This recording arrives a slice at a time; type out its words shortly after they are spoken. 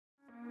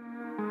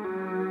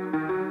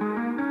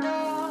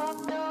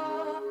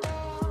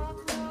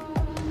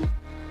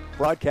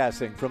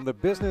Broadcasting from the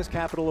business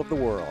capital of the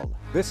world,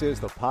 this is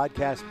the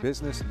Podcast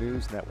Business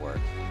News Network.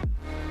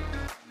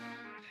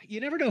 You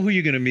never know who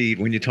you're going to meet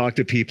when you talk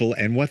to people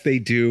and what they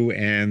do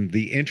and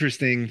the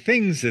interesting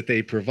things that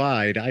they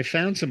provide. I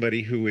found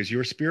somebody who is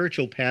your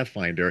spiritual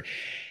pathfinder,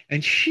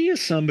 and she is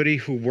somebody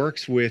who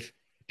works with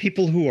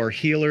people who are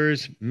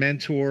healers,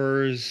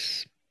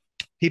 mentors,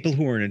 people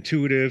who are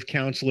intuitive,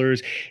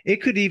 counselors.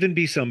 It could even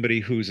be somebody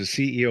who's a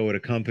CEO at a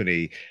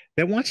company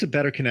that wants to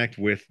better connect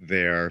with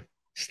their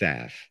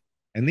staff.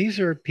 And these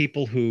are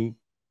people who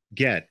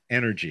get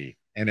energy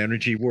and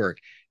energy work.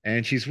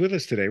 And she's with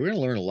us today. We're going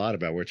to learn a lot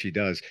about what she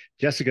does.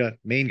 Jessica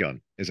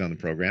Mangum is on the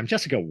program.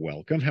 Jessica,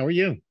 welcome. How are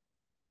you?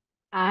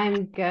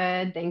 I'm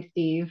good. Thanks,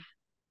 Steve.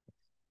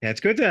 Yeah,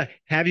 it's good to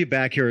have you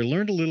back here. I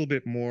learned a little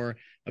bit more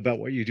about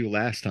what you do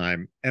last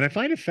time. And I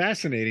find it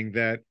fascinating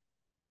that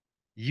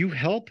you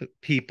help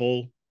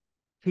people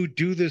who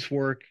do this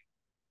work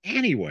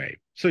anyway.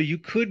 So you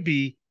could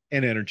be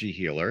an energy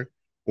healer,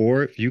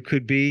 or you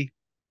could be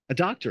a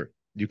doctor,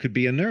 you could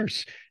be a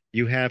nurse.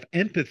 You have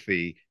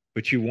empathy,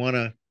 but you want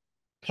to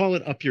call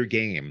it up your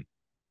game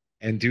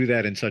and do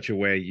that in such a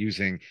way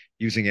using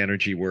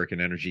energy work and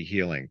energy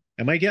healing.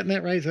 Am I getting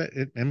that right?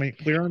 Am I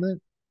clear on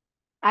that?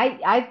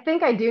 I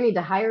think I do need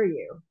to hire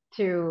you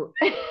to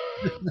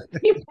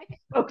be my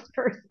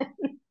spokesperson.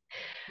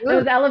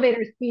 Those Sure.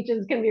 elevator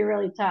speeches can be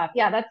really tough.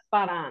 Yeah, that's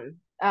spot on.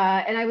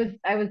 And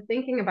I was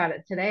thinking about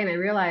it today, and I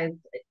realized,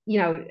 you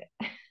know,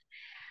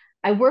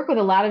 I work with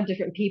a lot of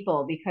different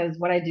people because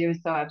what I do is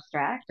so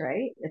abstract,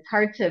 right? It's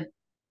hard to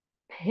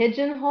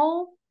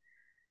pigeonhole,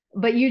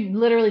 but you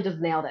literally just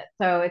nailed it.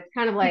 So it's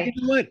kind of You like,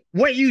 know what?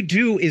 What you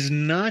do is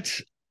not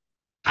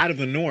out of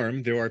the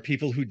norm. There are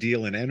people who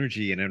deal in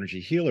energy and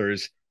energy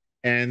healers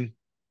and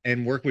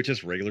work with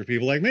just regular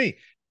people like me.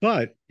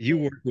 But you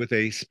work with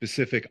a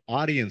specific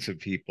audience of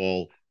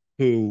people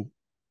who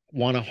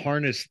want to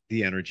harness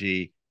the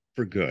energy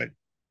for good.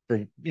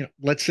 For,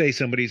 let's say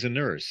somebody's a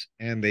nurse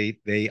and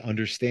they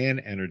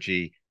understand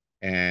energy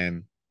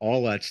and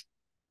all that's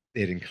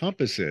it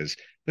encompasses,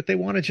 but they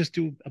want to just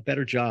do a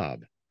better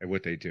job at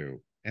what they do.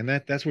 And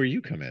that's where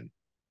you come in.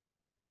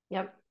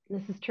 yep,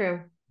 this is true.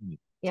 Mm.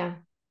 Yeah.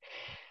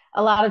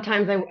 A lot of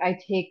times I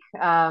take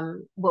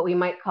what we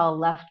might call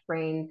left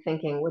brain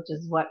thinking, which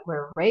is what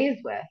we're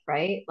raised with,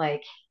 right?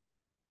 Like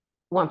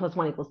one plus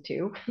one equals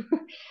two.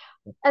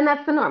 And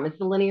that's the norm. It's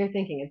the linear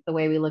thinking. It's the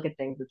way we look at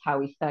things. It's how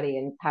we study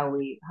and how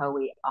we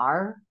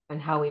are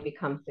and how we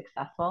become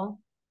successful.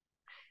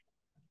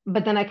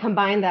 But then I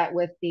combine that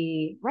with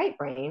the right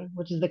brain,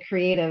 which is the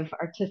creative,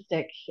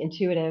 artistic,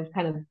 intuitive,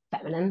 kind of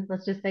feminine,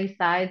 let's just say,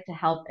 side to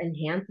help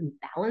enhance and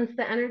balance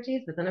the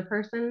energies within a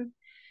person.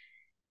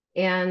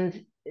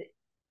 And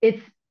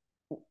it's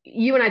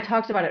you and I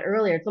talked about it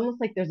earlier. It's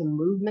almost like there's a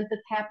movement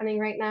that's happening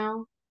right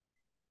now,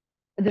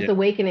 this Yeah.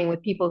 awakening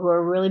with people who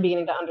are really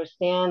beginning to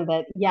understand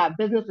that, yeah,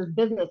 business is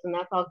business and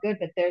that's all good,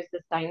 but there's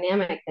this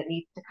dynamic that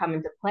needs to come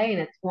into play.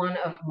 And it's one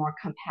of more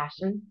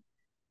compassion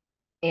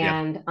Yeah.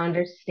 and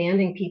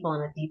understanding people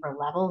on a deeper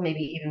level,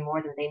 maybe even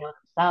more than they know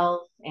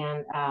themselves.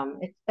 And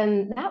it's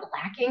been not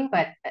lacking,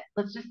 but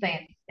let's just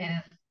say it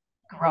is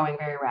growing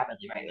very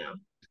rapidly right now.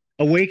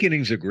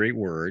 Awakening's a great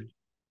word.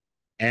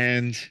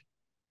 And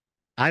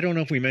I don't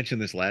know if we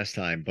mentioned this last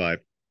time,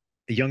 but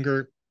a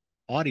younger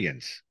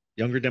audience,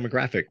 younger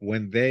demographic,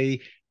 when they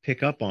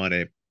pick up on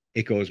it,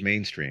 it goes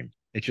mainstream.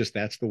 It's just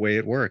that's the way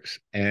it works.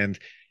 And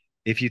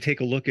if you take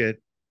a look at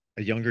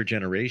a younger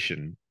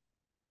generation,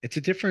 it's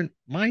a different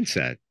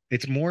mindset.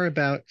 It's more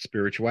about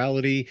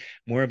spirituality,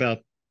 more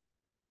about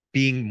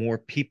being more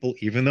people,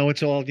 even though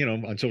it's all,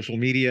 on social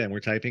media and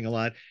we're typing a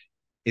lot.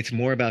 It's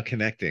more about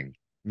connecting,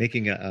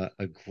 making a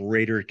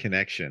greater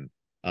connection.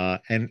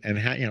 And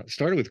how, it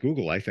started with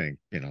Google, I think,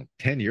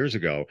 10 years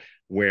ago,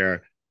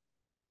 where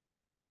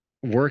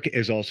work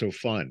is also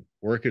fun.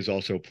 Work is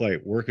also play.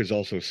 Work is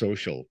also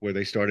social, where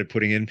they started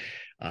putting in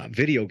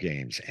video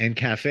games and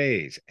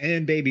cafes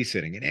and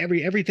babysitting and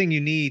everything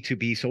you need to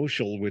be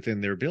social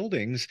within their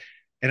buildings.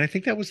 And I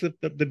think that was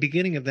the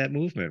beginning of that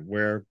movement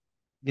where,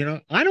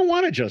 I don't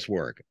want to just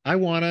work. I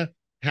want to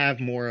have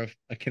more of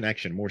a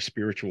connection, more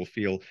spiritual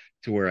feel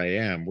to where I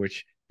am,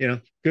 which,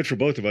 good for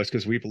both of us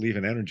because we believe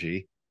in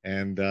energy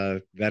and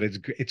that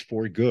it's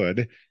for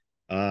good.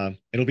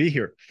 It'll be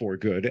here for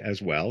good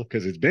as well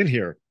because it's been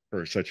here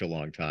for such a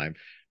long time.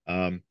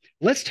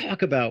 Let's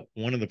talk about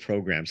one of the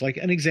programs, like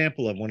an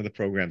example of one of the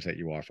programs that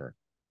you offer.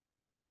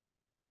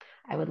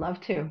 I would love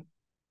to.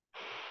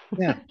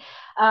 Yeah,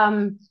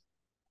 um,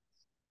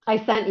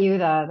 I sent you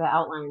the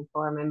outline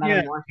for my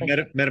yeah.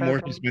 metamorphosis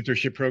Metamorphosis program.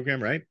 mentorship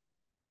program, right?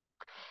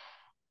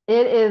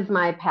 It is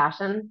my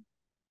passion.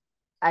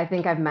 I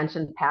think I've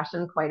mentioned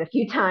passion quite a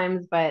few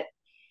times, but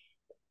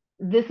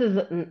this is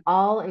an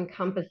all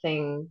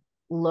encompassing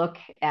look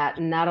at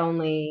not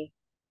only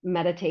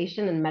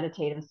meditation and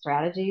meditative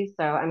strategies.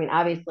 So, I mean,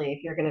 obviously,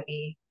 if you're going to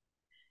be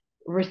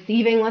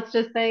receiving, let's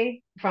just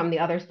say, from the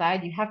other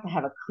side, you have to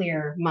have a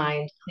clear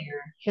mind,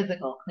 clear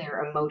physical,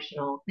 clear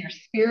emotional, clear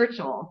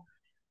spiritual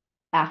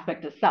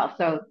aspect of self.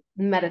 So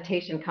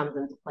meditation comes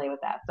into play with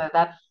that. So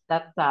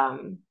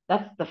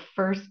that's the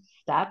first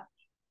step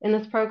in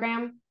this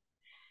program.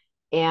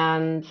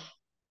 And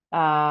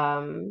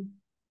um,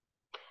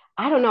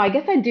 I don't know. I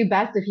guess I'd do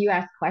best if you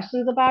ask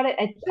questions about it.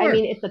 I Sure.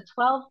 mean, it's a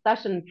 12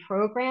 session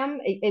program.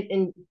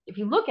 And if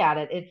you look at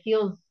it,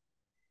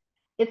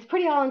 it's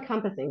pretty all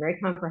encompassing, very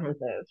comprehensive.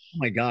 Oh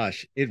my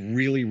gosh, it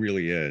really,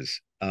 really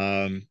is.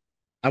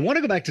 I want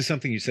to go back to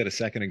something you said a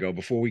second ago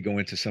before we go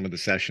into some of the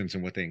sessions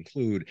and what they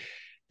include.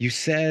 You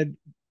said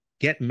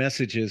get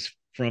messages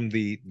from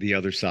the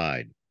other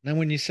side. Now,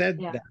 when you said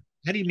Yeah. that,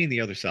 how do you mean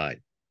the other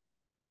side?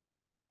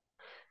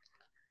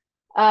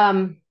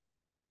 Um,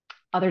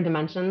 Other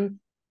dimensions.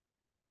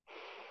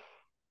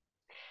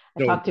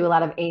 I So, talk to a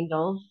lot of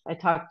angels. I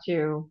talk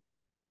to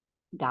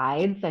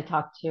guides. I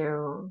talk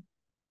to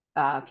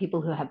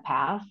people who have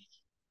passed,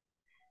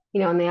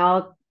 and they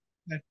all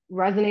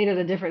resonate at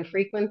a different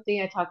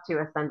frequency. I talk to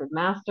ascended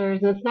masters,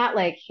 and it's not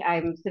like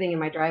I'm sitting in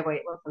my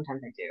driveway. Well,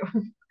 sometimes I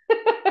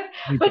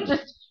do, but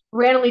just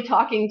randomly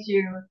talking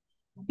to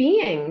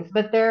beings.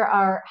 But there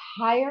are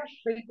higher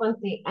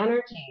frequency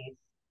energies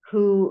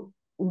who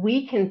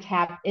we can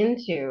tap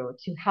into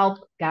to help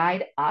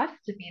guide us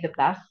to be the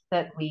best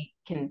that we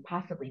can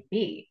possibly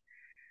be.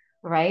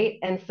 Right.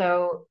 And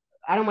so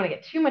I don't want to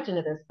get too much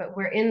into this, but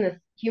we're in this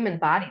human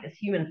body, this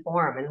human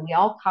form, and we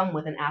all come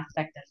with an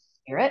aspect of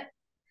spirit,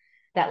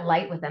 that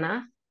light within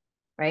us,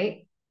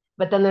 right?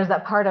 But then there's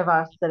that part of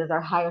us that is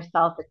our higher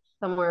self. It's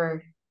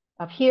somewhere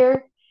up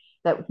here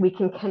that we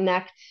can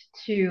connect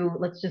to,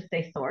 let's just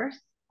say source,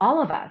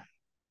 all of us.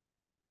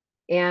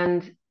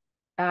 And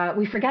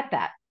we forget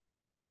that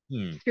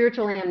hmm.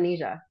 spiritual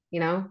amnesia.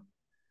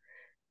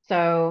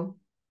 So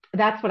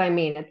that's what I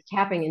mean. It's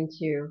tapping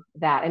into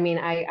that. I mean,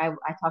 I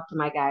talk to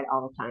my guide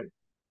all the time.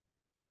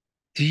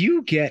 Do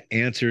you get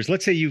answers?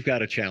 Let's say you've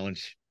got a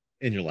challenge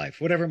in your life,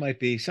 whatever it might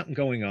be, something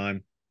going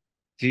on.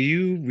 Do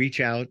you reach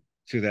out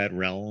to that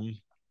realm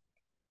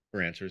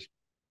for answers?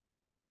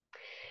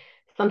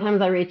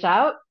 Sometimes I reach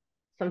out.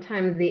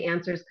 Sometimes the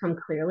answers come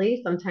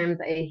clearly. Sometimes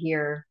I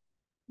hear,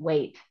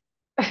 wait,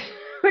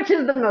 which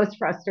is the most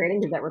frustrating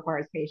because that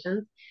requires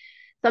patience.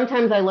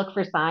 Sometimes I look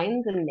for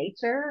signs in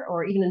nature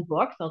or even in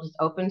books. I'll just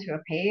open to a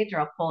page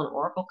or I'll pull an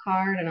oracle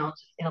card and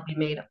it'll be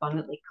made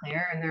abundantly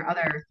clear. And there are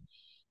other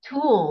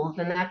tools,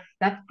 and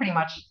that's pretty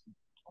much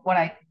what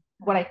I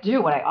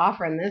do, what I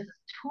offer in this is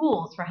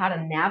tools for how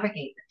to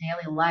navigate the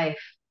daily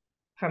life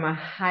from a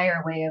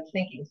higher way of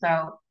thinking.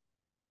 So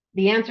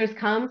the answers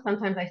come.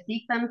 Sometimes I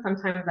seek them.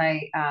 Sometimes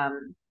I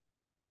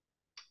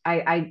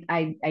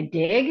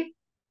dig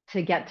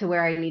to get to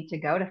where I need to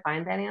go to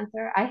find that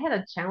answer. I had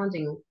a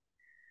challenging,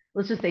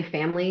 let's just say,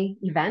 family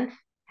event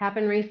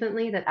happen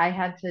recently that I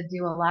had to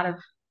do a lot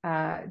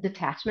of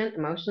detachment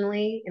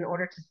emotionally in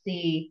order to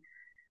see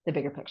the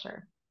bigger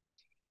picture.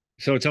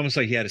 So it's almost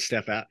like you had to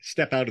step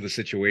out of the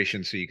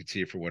situation so you could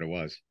see it for what it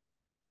was.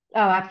 Oh,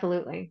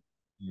 absolutely,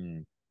 Hmm.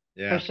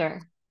 for Yeah.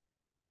 sure.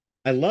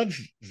 I love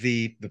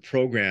the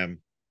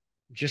program,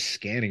 just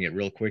scanning it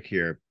real quick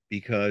here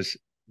because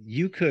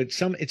you could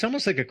some it's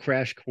almost like a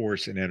crash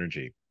course in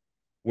energy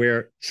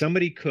where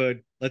somebody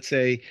could, let's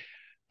say,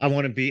 I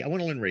want to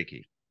learn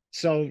Reiki.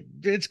 So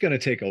it's going to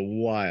take a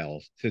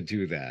while to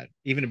do that,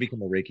 even to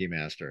become a Reiki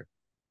master.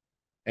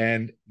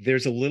 And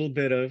there's a little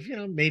bit of,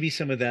 maybe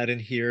some of that in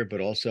here,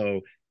 but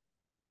also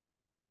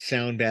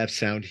sound bath,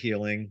 sound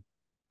healing.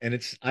 And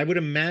I would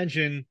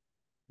imagine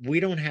we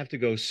don't have to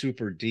go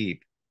super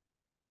deep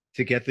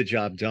to get the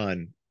job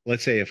done.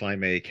 Let's say if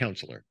I'm a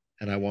counselor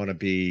and I want to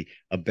be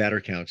a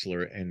better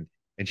counselor and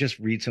just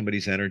read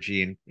somebody's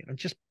energy and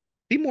just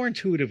be more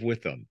intuitive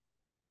with them.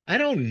 I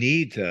don't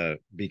need to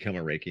become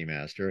a Reiki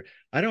master.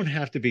 I don't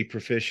have to be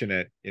proficient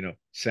at,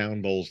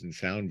 sound bowls and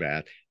sound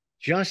bath,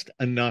 just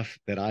enough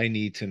that I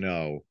need to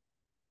know.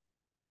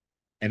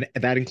 And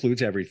that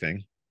includes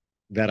everything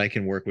that I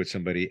can work with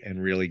somebody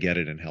and really get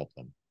it and help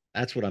them.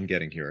 That's what I'm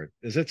getting here.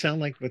 Does it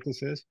sound like what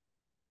this is?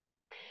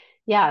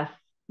 Yes,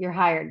 you're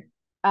hired.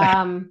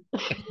 I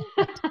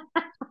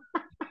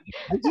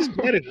just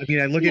get it. I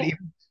mean, I look at Yeah,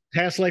 even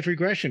past life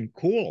regression.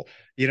 Cool.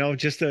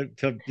 Just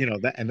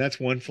that, and that's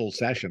one full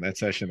session. That's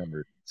session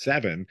number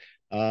 7.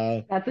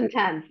 that's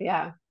intense.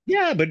 Yeah.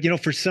 Yeah, but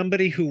for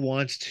somebody who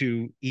wants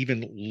to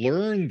even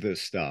learn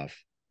this stuff,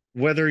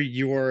 whether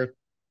you're,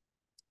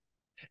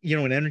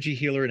 an energy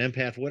healer, an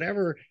empath,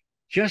 whatever,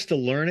 just to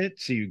learn it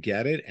so you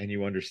get it and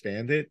you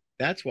understand it.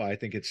 That's why I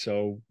think it's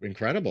so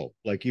incredible.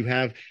 Like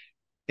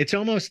it's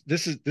almost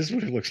this is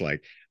what it looks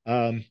like.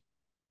 Um,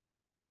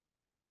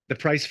 the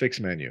price fix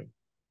menu.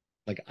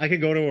 Like I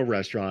could go to a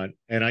restaurant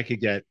and I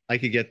could get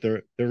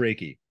the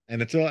Reiki,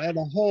 and it's a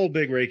whole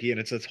big Reiki, and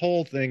it's this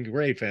whole thing,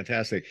 great,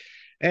 fantastic.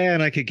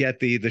 And I could get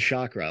the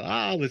chakra.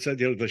 Oh, let's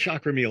the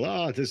chakra meal.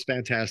 Oh, this is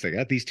fantastic. I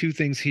got these two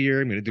things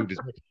here. I'm going to do this.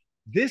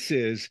 This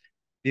is,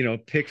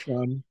 pick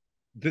from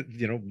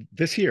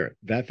this here,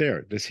 that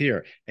there, this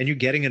here, and you're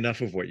getting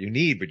enough of what you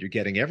need, but you're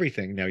getting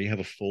everything. Now you have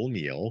a full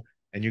meal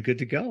and you're good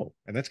to go.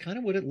 And that's kind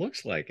of what it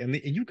looks like. And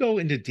you go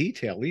into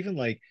detail, even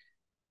like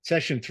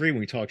session 3 when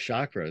we talk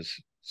chakras.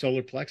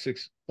 solar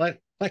plexus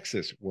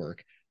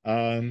work.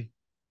 Yeah,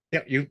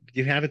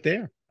 you have it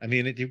there. I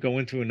mean, you go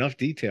into enough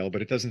detail,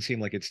 but it doesn't seem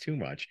like it's too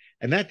much.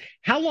 And that,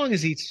 how long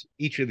is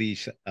each of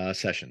these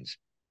sessions?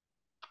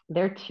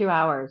 They're 2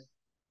 hours.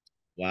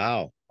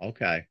 Wow.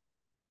 Okay.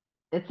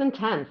 It's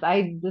intense.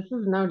 This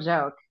is no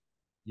joke.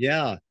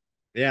 Yeah.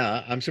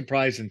 Yeah. I'm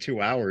surprised in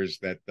 2 hours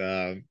that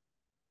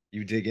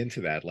you dig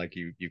into that like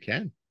you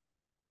can.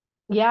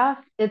 Yeah,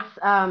 it's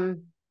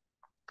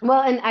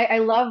well, and I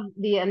love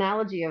the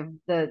analogy of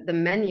the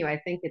menu. I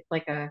think it's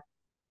like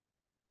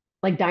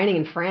dining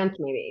in France,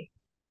 maybe.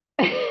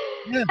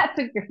 Yeah. That's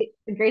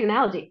a great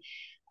analogy.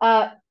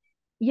 Uh,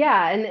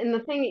 yeah, and the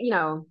thing,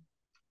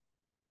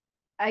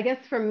 I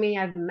guess for me,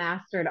 I've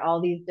mastered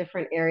all these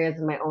different areas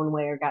in my own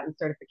way or gotten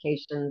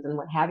certifications and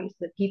what have you, so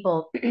that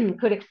people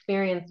could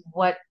experience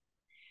what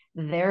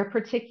their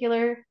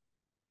particular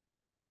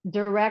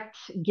direct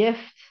gift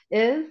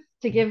is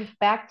to give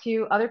back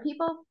to other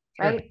people,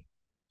 Sure. right?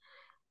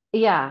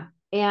 Yeah.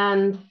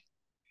 And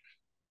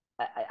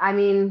I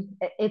mean,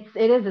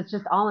 it's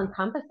just all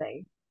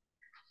encompassing.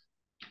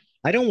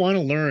 I don't want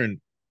to learn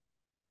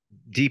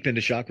deep into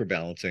chakra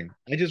balancing.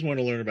 I just want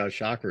to learn about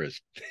chakras,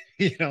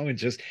 and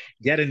just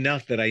get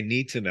enough that I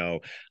need to know.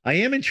 I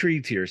am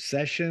intrigued here.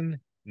 Session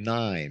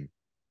 9,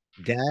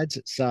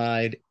 Dad's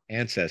side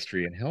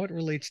ancestry and how it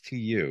relates to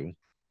you.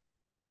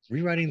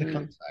 Rewriting the Mm,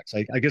 contracts.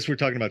 I guess we're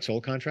talking about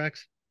soul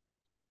contracts.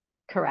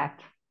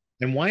 correct.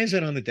 And why is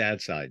that on the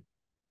dad side?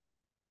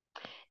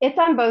 It's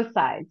on both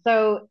sides.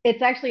 So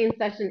it's actually in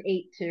session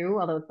 8 too,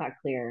 although it's not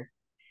clear.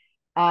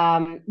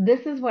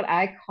 This is what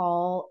I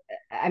call,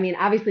 I mean,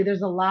 obviously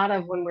there's a lot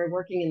of when we're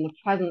working in the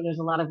present, there's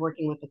a lot of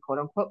working with the quote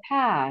unquote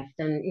past.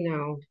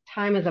 And,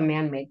 time is a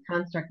man-made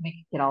construct. We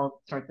could get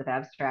all sorts of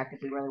abstract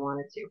if we really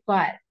wanted to.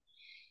 But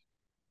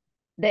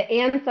the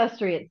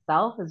ancestry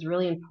itself is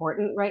really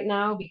important right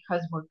now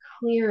because we're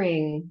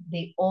clearing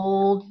the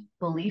old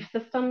belief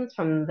systems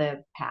from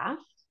the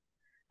past,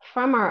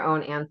 from our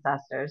own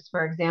ancestors.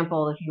 For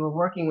example, if you were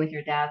working with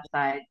your dad's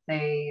side,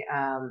 say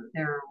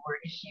there were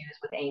issues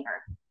with anger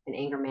and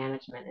anger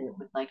management, and it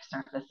would like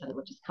surface and it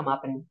would just come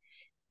up and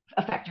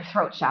affect your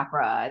throat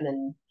chakra and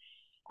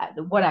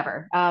then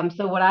whatever.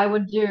 So, what I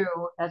would do,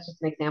 that's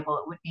just an example,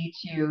 it would be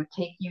to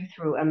take you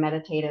through a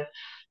meditative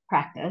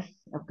practice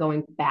of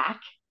going back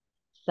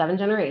 7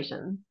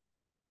 generations.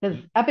 Because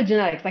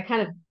epigenetics, I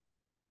kind of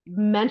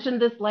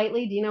mentioned this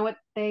lightly. Do you know what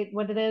it is?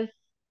 What is?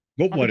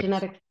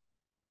 Epigenetics.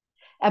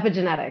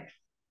 Epigenetics.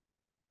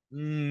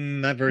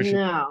 Not very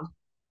familiar. No,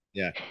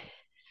 Yeah.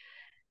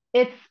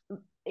 it's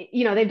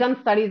they've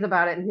done studies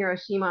about it in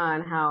Hiroshima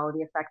and how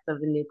the effects of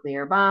the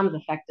nuclear bombs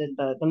affected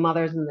the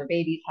mothers and their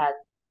babies had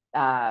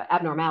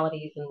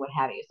abnormalities and what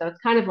have you. So it's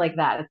kind of like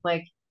that. It's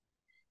like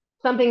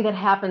something that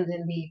happened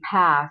in the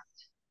past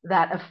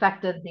that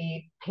affected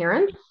the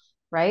parents,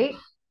 right?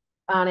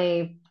 On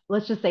a,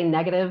 let's just say,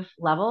 negative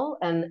level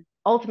and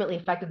ultimately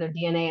affected their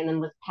DNA and then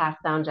was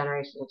passed down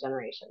generation to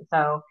generation.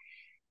 So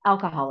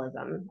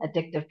alcoholism,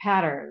 addictive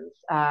patterns.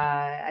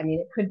 I mean,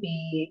 it could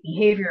be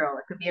behavioral,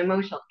 it could be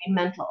emotional, it could be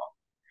mental.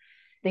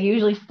 They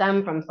usually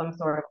stem from some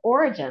sort of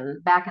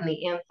origin back in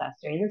the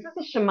ancestry. And this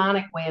is a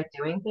shamanic way of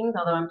doing things,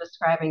 although I'm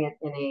describing it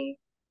in a,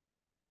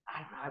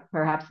 I don't know,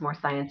 perhaps more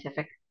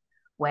scientific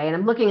way. And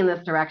I'm looking in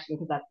this direction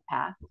because that's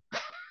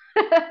the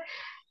path.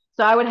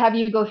 So I would have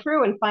you go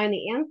through and find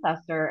the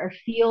ancestor or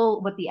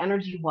feel what the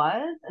energy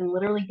was and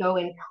literally go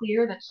and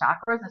clear the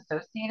chakras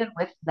associated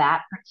with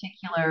that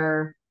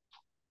particular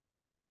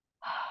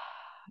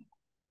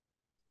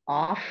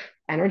off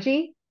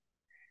energy,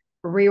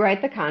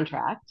 rewrite the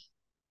contract,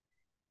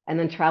 and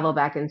then travel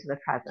back into the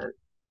present.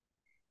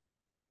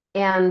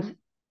 And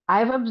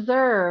I've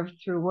observed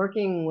through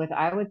working with,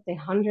 I would say,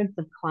 hundreds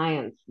of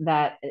clients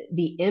that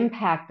the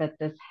impact that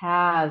this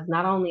has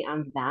not only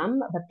on them,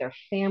 but their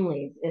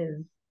families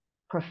is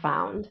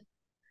profound.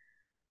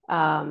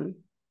 Um,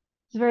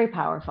 it's very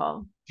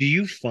powerful. Do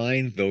you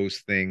find those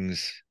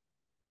things?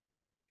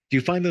 Do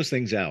you find those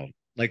things out?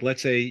 Like,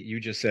 let's say you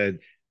just said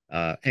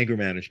anger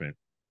management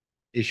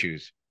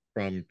issues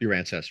from your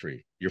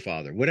ancestry, your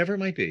father, whatever it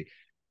might be.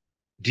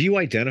 Do you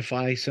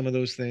identify some of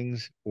those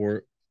things,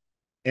 or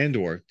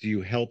do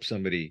you help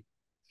somebody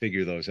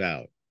figure those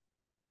out?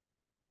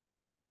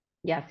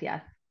 Yes,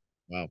 yes.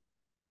 Wow.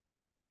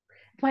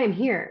 That's why I'm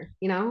here.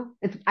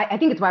 I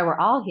think it's why we're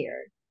all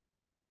here.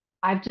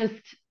 I've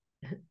just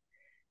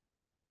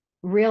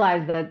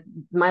realized that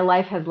my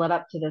life has led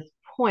up to this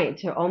point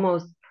to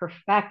almost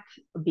perfect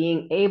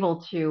being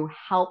able to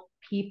help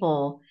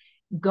people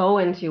go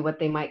into what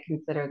they might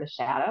consider the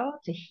shadow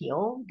to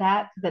heal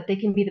that so that they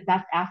can be the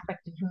best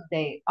aspect of who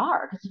they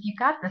are. Because if you've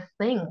got this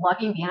thing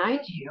lugging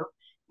behind you,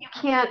 you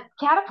can't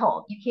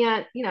catapult. You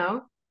can't,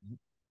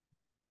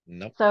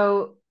 Nope.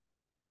 So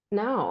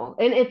no.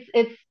 And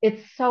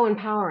it's so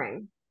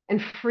empowering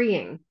and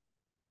freeing.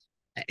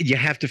 You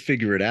have to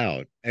figure it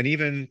out. And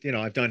even,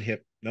 I've done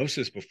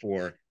hypnosis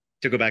before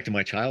to go back to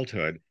my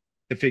childhood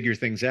to figure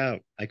things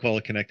out. I call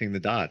it connecting the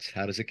dots.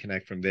 How does it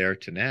connect from there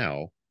to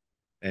now?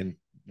 And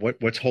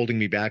what's holding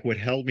me back? What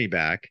held me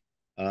back?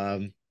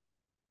 Um,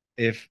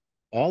 if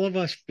all of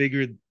us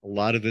figured a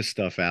lot of this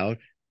stuff out,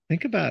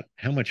 think about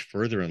how much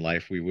further in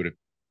life we would have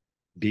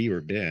be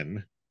or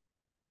been,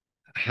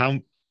 how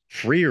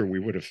freer we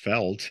would have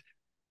felt,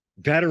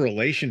 better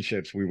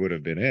relationships we would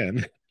have been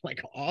in,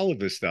 like all of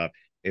this stuff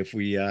if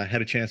we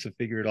had a chance to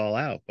figure it all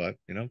out. But,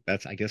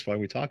 that's, I guess, why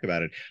we talk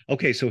about it.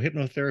 Okay, so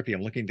hypnotherapy,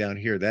 I'm looking down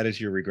here. That is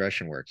your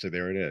regression work. So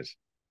there it is.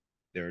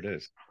 There it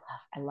is.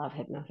 I love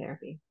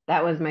hypnotherapy.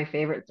 That was my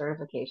favorite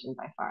certification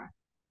by far.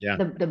 Yeah.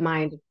 The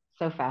mind,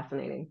 so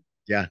fascinating.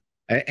 Yeah.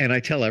 And I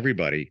tell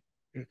everybody,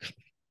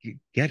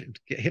 get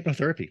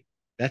hypnotherapy.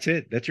 That's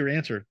it. That's your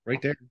answer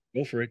right there.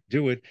 Go for it.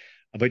 Do it.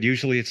 But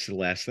usually it's the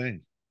last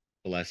thing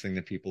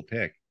that people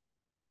pick.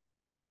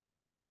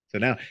 So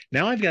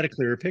now I've got a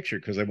clearer picture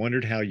because I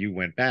wondered how you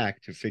went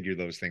back to figure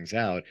those things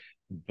out,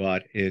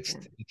 but Yeah, it's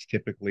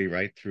typically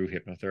right through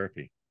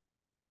hypnotherapy.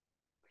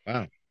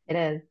 Wow. it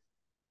is.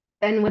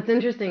 And what's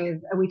interesting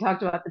is we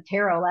talked about the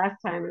tarot last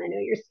time, and I know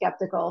you're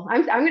skeptical.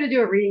 I'm going to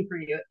do a reading for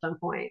you at some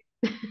point.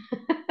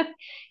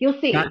 You'll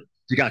Got see.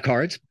 you got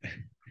cards?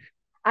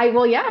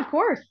 Well, yeah, of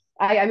course.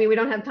 I mean, we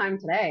don't have time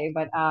today,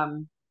 but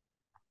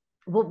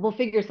we'll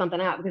figure something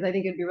out because I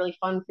think it'd be really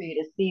fun for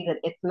you to see that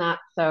it's not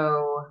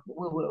so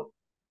woo woo.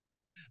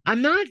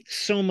 I'm not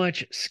so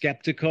much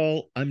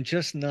skeptical. I'm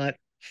just not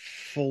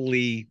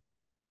fully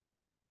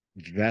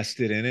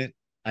vested in it.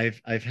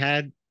 I've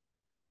had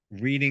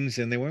readings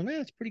and they were,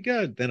 man, it's pretty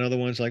good. Then other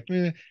ones like,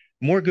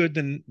 more good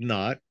than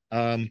not.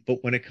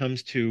 But when it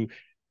comes to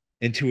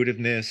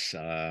intuitiveness,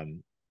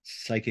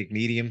 psychic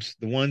mediums,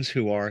 the ones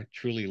who are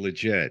truly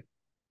legit,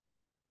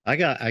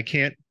 I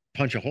can't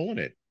punch a hole in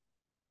it.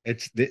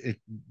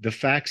 The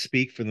facts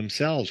speak for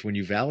themselves when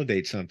you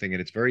validate something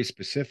and it's very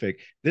specific.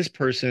 This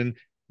person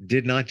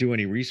did not do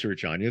any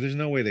research on you. There's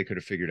no way they could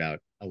have figured out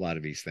a lot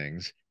of these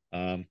things.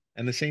 And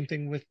the same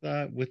thing with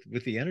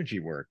the energy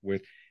work,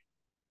 with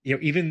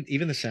even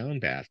the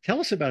sound bath. Tell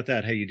us about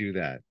that. How you do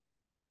that?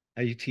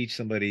 How you teach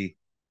somebody,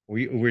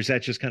 or is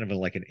that just kind of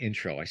like an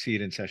intro? I see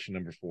it in session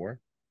number 4.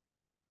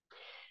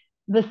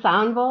 The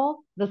sound bowl,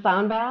 the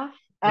sound bath,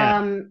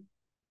 Yeah,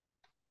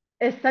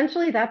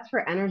 essentially that's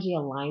for energy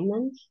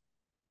alignment.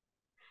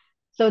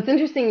 So it's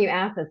interesting you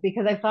asked this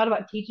because I've thought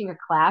about teaching a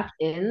class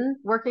in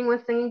working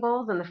with singing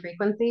bowls and the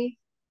frequency.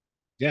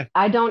 yeah.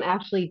 I don't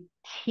actually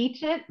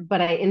teach it,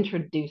 but I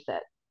introduce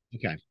it.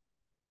 Okay.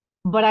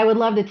 But I would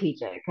love to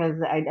teach it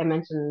because I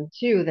mentioned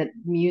too that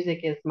music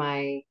is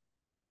my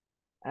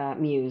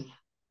muse.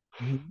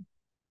 Mhm.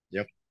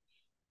 Yep.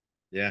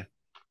 Yeah.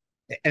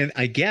 And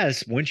I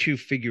guess once you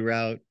figure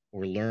out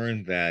or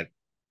learn that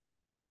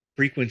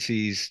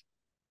frequencies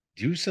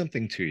do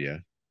something to you,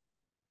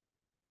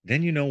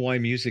 then you know why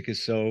music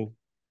is so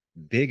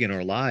big in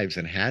our lives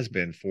and has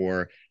been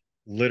for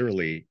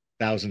literally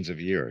thousands of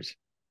years,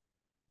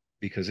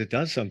 because it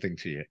does something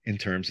to you in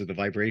terms of the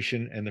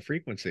vibration and the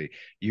frequency.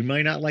 You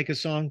might not like a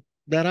song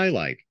that I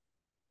like.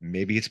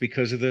 Maybe it's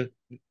because of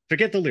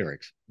forget the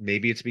lyrics.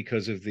 Maybe it's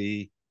because of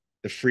the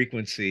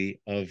frequency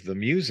of the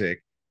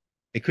music.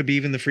 It could be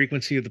even the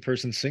frequency of the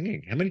person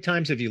singing. How many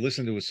times have you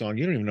listened to a song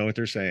you don't even know what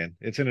they're saying?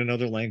 It's in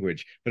another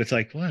language, but it's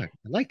like, wow, I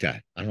like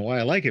that. I don't know why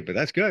I like it, but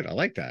that's good. I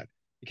like that.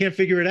 You can't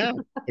figure it out,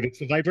 but it's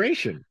the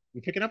vibration.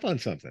 You're picking up on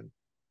something.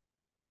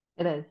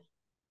 It is.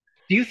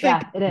 Do you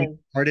think Yeah, it when is.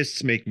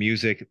 artists make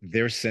music,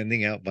 they're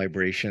sending out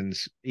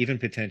vibrations, even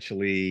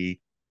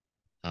potentially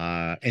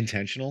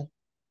intentional?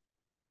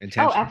 Oh,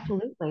 Intentional?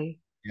 absolutely.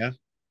 Yeah.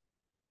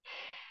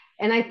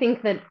 And I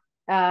think that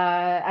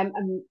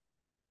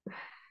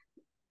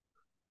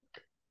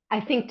I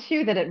think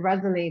too that it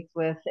resonates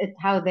with it's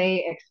how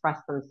they express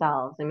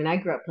themselves. I mean, I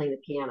grew up playing the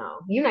piano.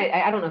 You and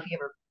I don't know if you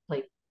ever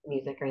played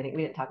music or anything.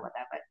 We didn't talk about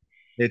that, but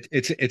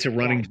It's a yeah.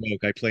 running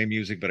joke. I play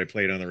music, but I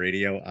play it on the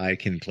radio. I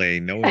can play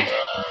no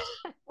instruments.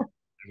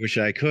 I wish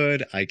I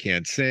could. I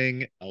can't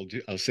sing.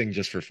 I'll sing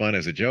just for fun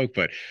as a joke,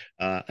 but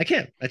I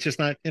can't. That's just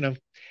not,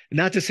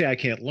 not to say I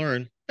can't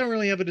learn. I don't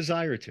really have a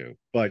desire to.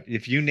 But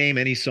if you name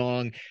any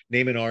song,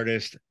 name an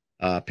artist,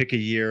 pick a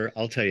year,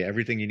 I'll tell you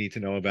everything you need to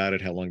know about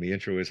it, how long the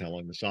intro is, how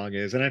long the song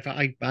is, and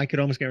I could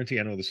almost guarantee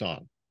I know the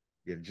song.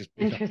 Just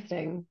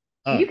Interesting.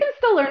 oh, You can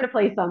still learn to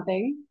play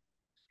something.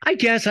 I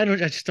guess I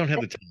just don't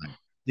have the time.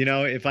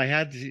 If I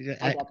had to,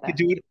 I I get could that.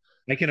 do it.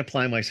 I can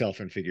apply myself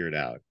and figure it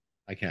out.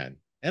 I can.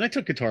 And I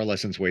took guitar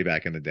lessons way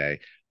back in the day.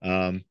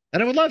 And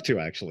I would love to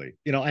actually.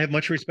 I have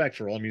much respect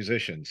for all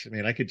musicians. I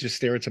mean, I could just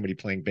stare at somebody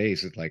playing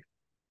bass. It's like,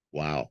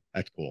 wow,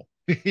 that's cool.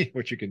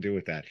 What you can do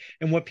with that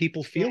and what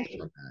people feel Right.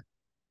 from that.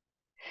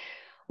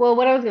 Well,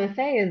 what I was going to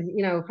say is,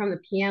 from the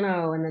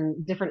piano and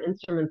then different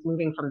instruments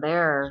moving from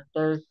there,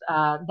 there's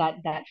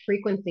that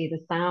frequency, the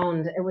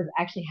sound. It was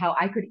actually how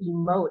I could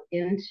emote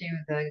into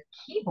the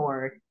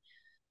keyboard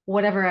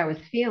whatever I was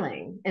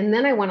feeling. And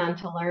then I went on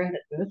to learn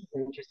that, and this is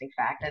an interesting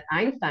fact, that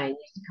Einstein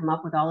used to come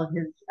up with all of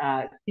his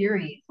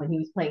theories when he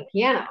was playing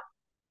piano.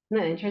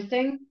 Isn't that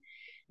interesting?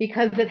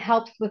 Because it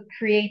helps with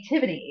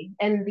creativity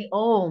and the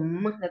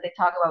Om that they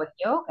talk about with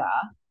yoga.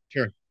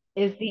 Sure.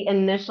 is the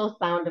initial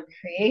sound of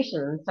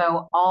creation.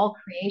 So all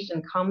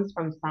creation comes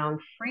from sound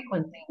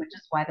frequency, which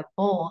is why the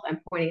bowls, I'm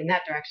pointing in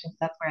that direction, because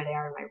that's where they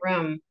are in my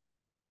room,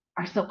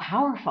 are so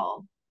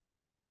powerful.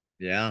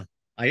 Yeah,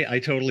 I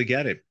totally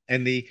get it.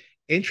 And the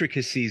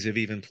intricacies of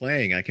even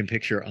playing, I can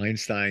picture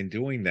Einstein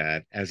doing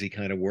that as he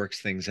kind of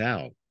works things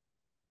out.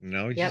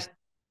 Just Yep.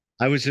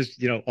 I was just,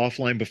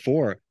 offline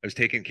before. I was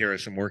taking care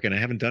of some work and I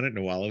haven't done it in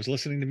a while. I was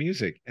listening to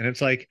music and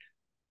it's like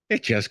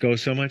it just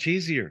goes so much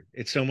easier.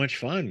 It's so much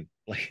fun.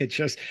 Like it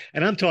just,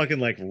 and I'm talking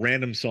like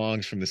random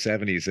songs from the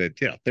 70s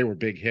that, they were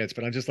big hits,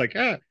 but I'm just like,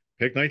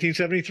 pick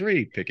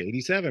 1973, pick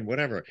 87,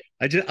 whatever.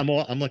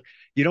 I'm like,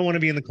 you don't want to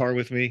be in the car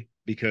with me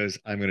because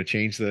I'm going to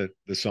change the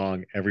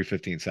song every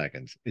 15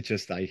 seconds. It's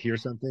just, I hear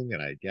something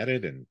and I get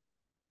it. And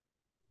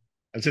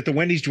I was at the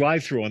Wendy's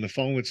drive-through on the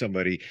phone with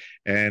somebody.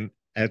 And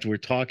as we're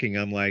talking,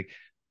 I'm like,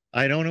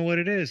 I don't know what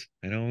it is.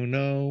 I don't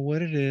know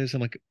what it is.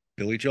 I'm like,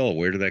 Billy Joel,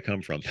 where did that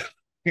come from?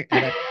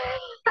 And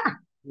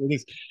it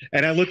is.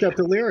 And I looked up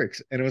the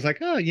lyrics and it was like,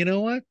 oh, you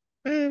know what?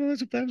 That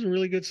was a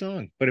really good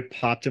song. But it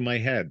popped in my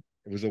head.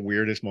 It was the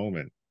weirdest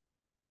moment.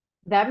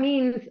 That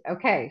means,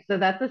 okay, so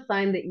that's a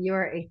sign that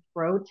you're a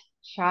throat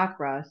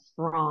chakra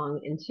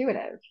strong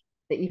intuitive,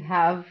 that you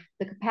have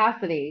the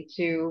capacity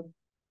to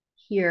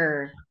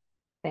hear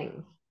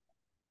things.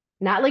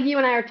 Not like you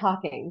and I are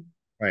talking,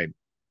 Right.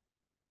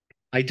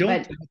 I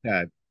don't but doubt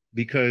that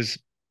because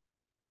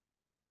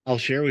I'll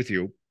share with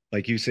you,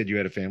 like you said, you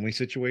had a family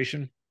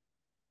situation.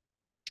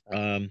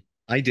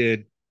 I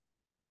did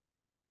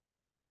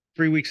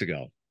 3 weeks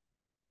ago,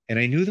 and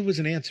I knew there was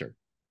an answer,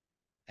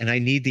 and I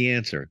need the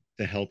answer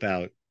to help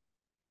out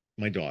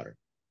my daughter.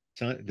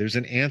 So there's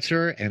an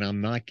answer, and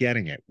I'm not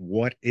getting it.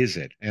 What is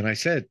it? And I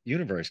said,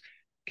 Universe,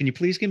 can you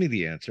please give me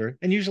the answer?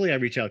 And usually I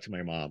reach out to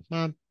my mom.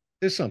 Mom,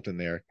 there's something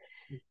there.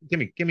 Give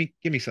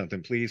me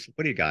something, please.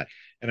 What do you got?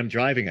 And I'm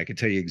driving. I can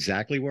tell you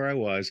exactly where I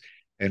was.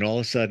 And all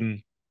of a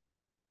sudden,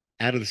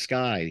 out of the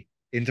sky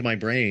into my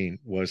brain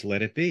was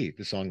Let It Be,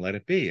 the song Let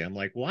It Be. I'm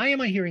like, why am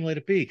I hearing Let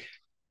It Be?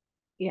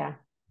 yeah,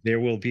 There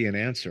will be an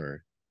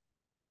answer.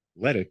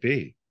 Let it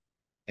be.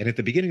 And at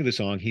the beginning of the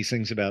song, he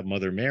sings about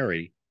Mother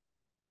Mary.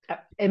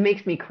 it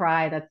makes me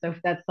cry. That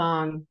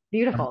song, Um,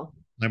 beautiful.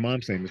 My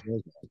mom's name is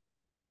Rose.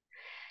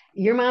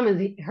 Your mom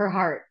is her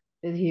heart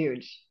is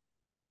huge,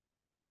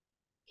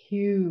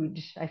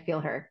 huge. I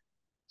feel her.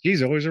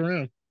 She's always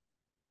around.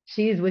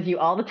 She's with you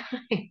all the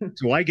time.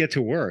 So I get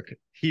to work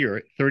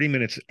here 30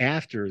 minutes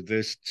after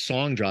this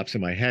song drops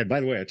in my head. By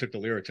the way, I took the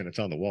lyrics and it's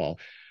on the wall.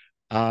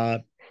 Uh,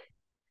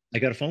 I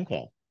got a phone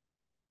call.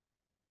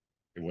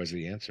 It was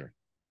the answer.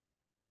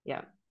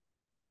 Yeah,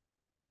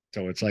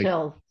 So it's like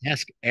chills.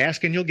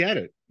 ask and you'll get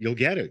it. You'll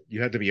get it.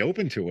 You have to be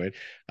open to it.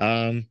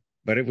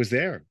 But it was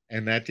there.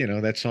 And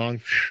that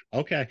song,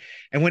 okay.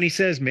 And when he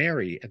says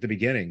Mary at the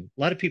beginning,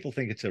 a lot of people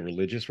think it's a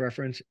religious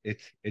reference.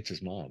 It's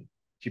his mom.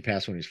 She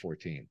passed when he was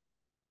 14.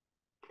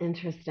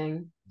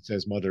 Interesting. It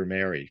says Mother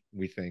Mary.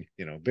 We think,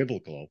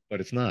 biblical,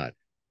 but it's not.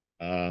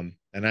 And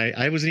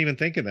I wasn't even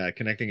thinking that,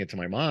 connecting it to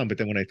my mom. But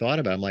then when I thought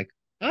about it, I'm like,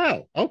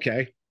 oh,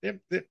 okay.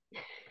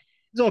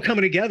 It's all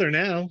coming together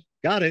now.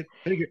 Got it.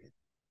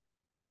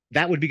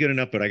 That would be good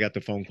enough, but I got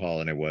the phone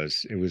call and it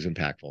was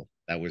impactful.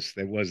 That was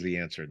the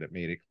answer that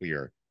made it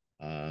clear.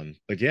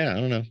 But yeah, I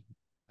don't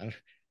know.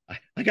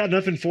 I got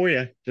nothing for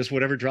you. Just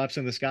whatever drops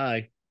in the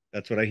sky.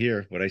 That's what I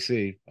hear, what I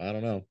see. I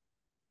don't know.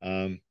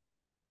 Um,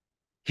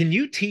 can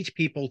you teach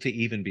people to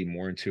even be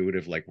more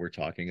intuitive, like we're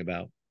talking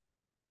about?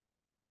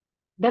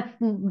 That's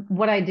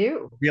what I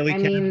do. Really I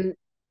can mean,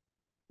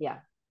 yeah,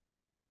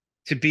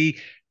 to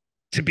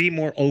be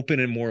more open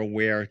and more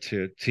aware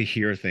to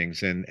hear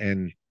things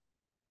and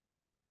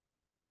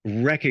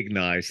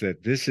recognize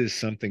that this is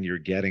something you're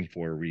getting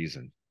for a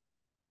reason.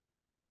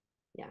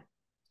 yeah,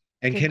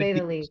 And to can it say be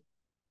the least.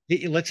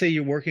 let's say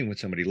you're working with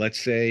somebody. Let's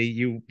say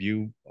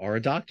you are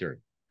a doctor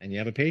and you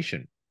have a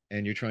patient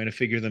and you're trying to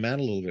figure them out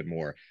a little bit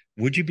more.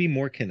 Would you be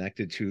more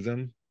connected to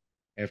them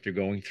after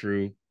going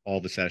through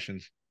all the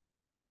sessions?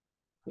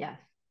 Yes.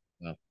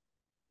 Well,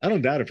 I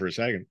don't doubt it for a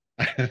second.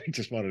 I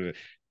just wanted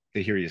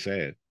to hear you say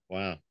it.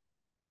 Wow.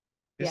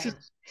 This is Yeah.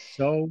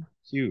 so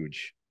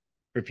huge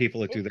for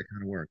people that do that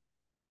kind of work.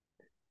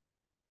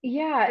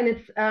 Yeah, and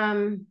it's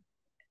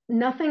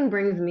nothing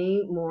brings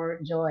me more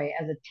joy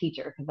as a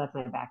teacher, because that's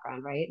my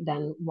background, right?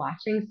 Than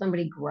watching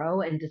somebody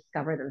grow and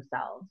discover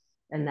themselves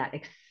and that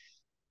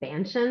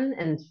expansion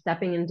and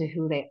stepping into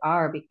who they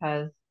are.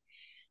 Because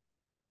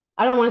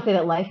I don't want to say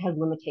that life has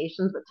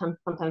limitations, but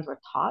sometimes we're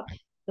taught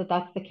that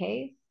that's the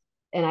case.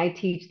 And I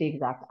teach the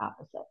exact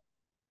opposite.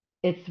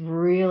 It's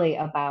really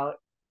about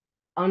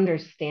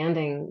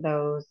understanding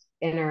those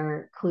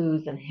inner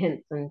clues and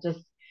hints, and just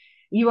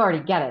you already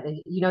get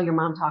it. You know, your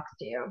mom talks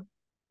to you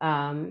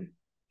um,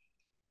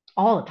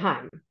 all the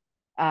time.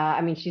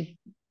 I mean, she's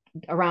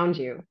around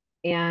you.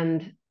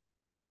 And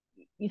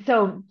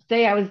so,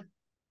 say I was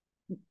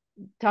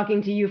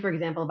talking to you, for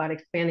example, about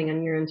expanding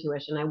on your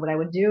intuition. What I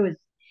would do is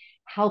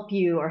help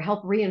you or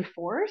help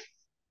reinforce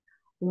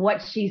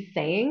what she's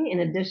saying, in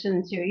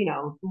addition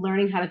to,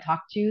 learning how to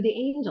talk to the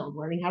angels,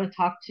 learning how to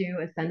talk to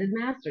ascended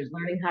masters,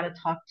 learning how to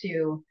talk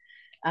to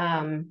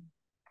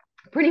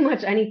pretty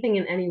much anything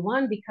and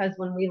anyone, because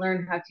when we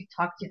learn how to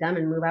talk to them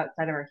and move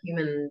outside of our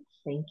human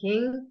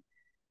thinking,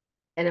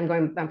 and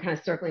I'm kind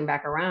of circling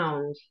back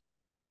around,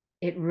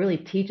 it really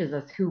teaches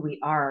us who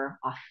we are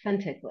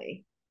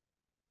authentically.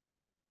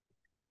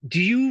 Do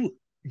you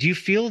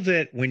feel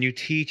that when you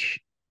teach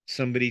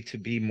somebody to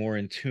be more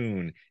in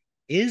tune,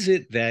 is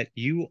it that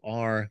you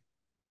are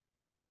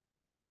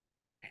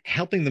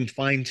helping them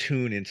fine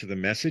tune into the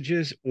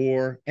messages,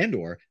 or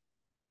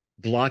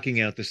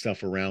blocking out the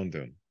stuff around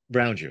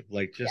you,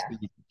 like just Yes.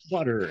 the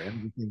clutter and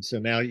everything? So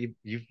now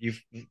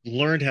you've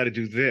learned how to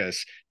do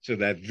this, so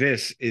that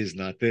this is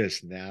not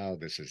this. Now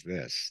this is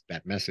this.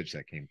 That message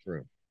that came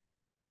through.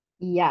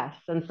 Yes.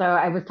 And so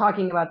I was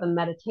talking about the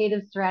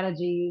meditative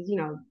strategies,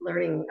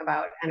 learning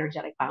about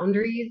energetic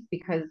boundaries,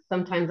 because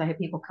sometimes I have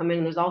people come in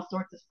and there's all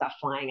sorts of stuff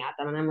flying at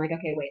them. And I'm like,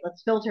 okay, wait,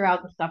 let's filter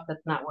out the stuff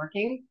that's not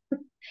working.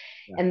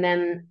 Yeah. And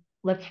then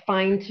let's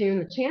fine tune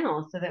the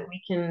channel so that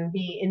we can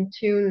be in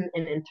tune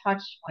and in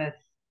touch with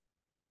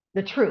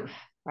the truth.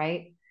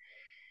 Right.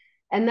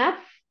 And that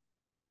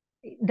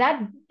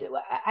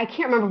I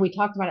can't remember if we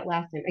talked about it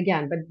last time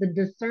again, but the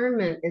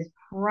discernment is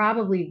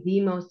probably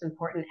the most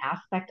important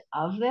aspect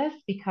of this,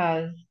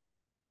 because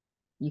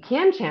you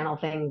can channel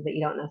things that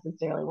you don't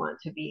necessarily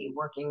want to be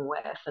working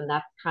with. And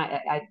that's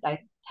I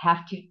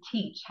have to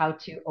teach how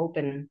to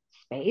open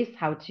space,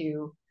 how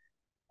to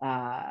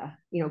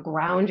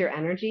ground your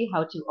energy,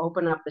 how to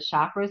open up the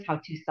chakras, how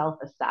to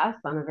self-assess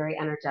on a very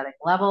energetic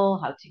level,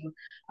 how to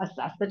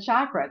assess the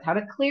chakras, how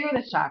to clear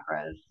the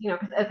chakras,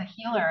 because as a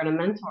healer and a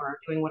mentor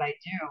doing what I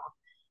do,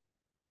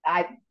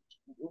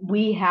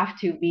 we have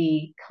to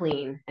be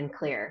clean and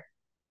clear,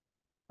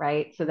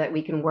 right? So that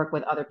we can work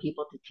with other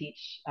people to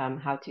teach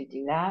how to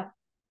do that.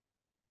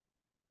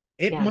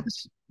 It Yeah.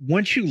 must,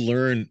 once you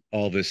learn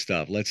all this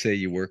stuff, let's say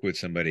you work with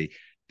somebody,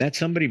 that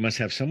somebody must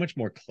have so much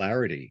more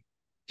clarity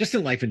just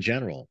in life in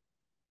general.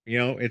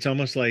 It's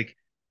almost like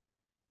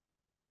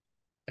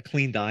a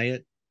clean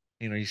diet.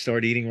 You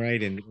start eating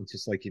right, and it's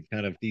just like you've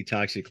kind of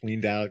detoxed, you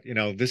cleaned out.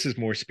 This is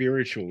more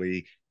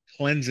spiritually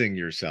cleansing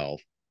yourself,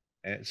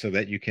 so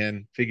that you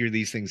can figure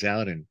these things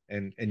out and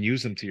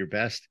use them to your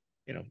best.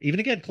 Even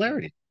to get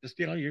clarity. Just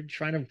you're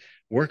trying to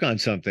work on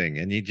something,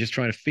 and you're just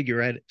trying to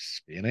figure out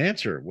an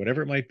answer,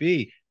 whatever it might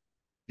be.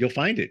 You'll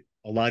find it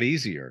a lot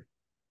easier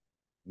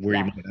where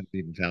you Yes. might not have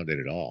even found it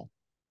at all.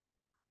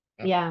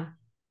 Yeah.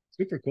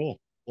 Super cool.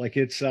 Like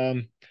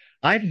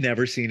I've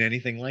never seen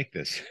anything like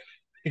this.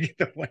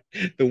 The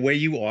way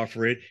you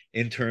offer it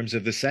in terms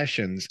of the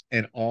sessions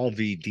and all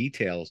the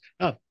details.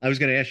 Oh, I was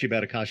going to ask you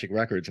about Akashic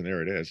Records, and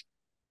there it is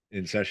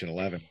in session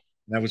 11.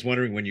 And I was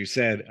wondering, when you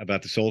said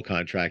about the soul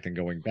contract and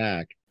going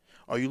back.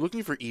 Are you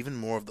looking for even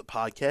more of the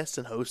podcasts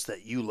and hosts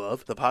that you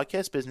love? The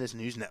Podcast Business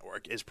News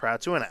Network is proud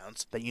to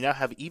announce that you now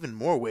have even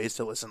more ways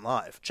to listen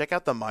live. Check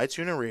out the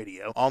MyTuner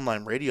Radio,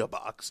 online radio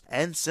box,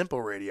 and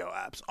Simple Radio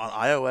apps on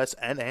iOS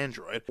and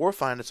Android, or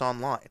find us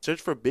online.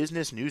 Search for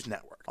Business News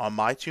Network on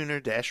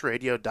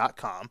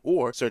mytuner-radio.com,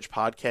 or search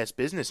Podcast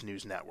Business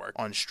News Network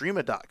on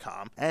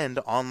streama.com and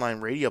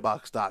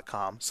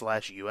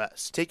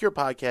onlineradiobox.com/US. Take your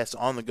podcast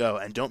on the go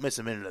and don't miss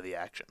a minute of the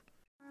action.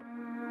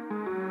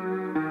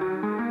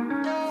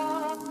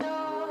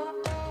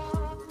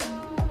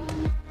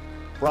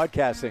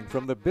 Broadcasting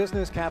from the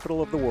business capital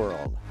of the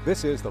world,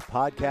 this is the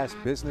Podcast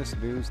Business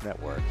News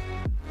Network.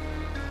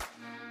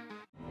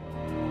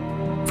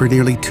 For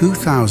nearly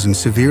 2,000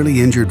 severely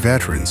injured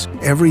veterans,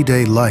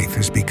 everyday life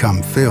has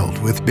become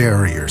filled with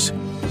barriers.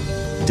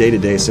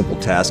 Day-to-day simple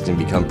tasks can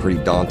become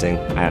pretty daunting.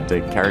 I have to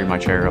carry my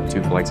chair up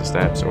 2 flights of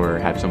steps or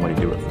have somebody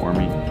do it for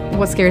me.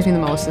 What scares me the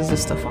most is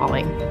just the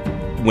falling.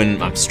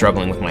 When I'm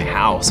struggling with my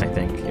house, I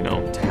think,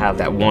 to have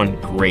that one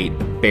great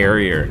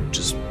barrier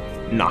just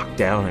knocked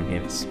down,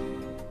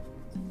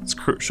 it's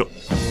crucial.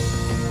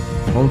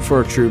 Home for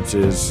Our Troops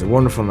is a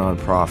wonderful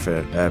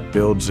nonprofit that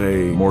builds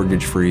a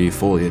mortgage-free,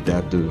 fully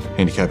adaptive,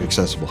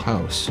 handicap-accessible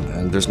house.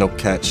 And there's no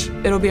catch.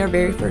 It'll be our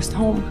very first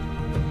home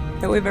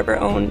that we've ever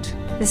owned.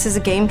 This is a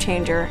game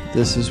changer.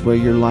 This is where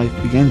your life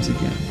begins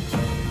again.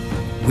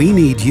 We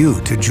need you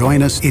to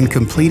join us in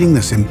completing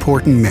this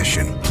important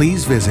mission.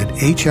 Please visit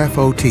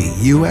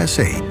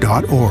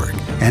hfotusa.org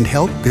and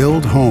help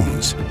build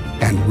homes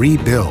and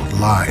rebuild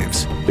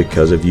lives.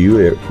 Because of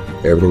you,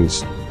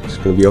 everything's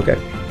going to be okay.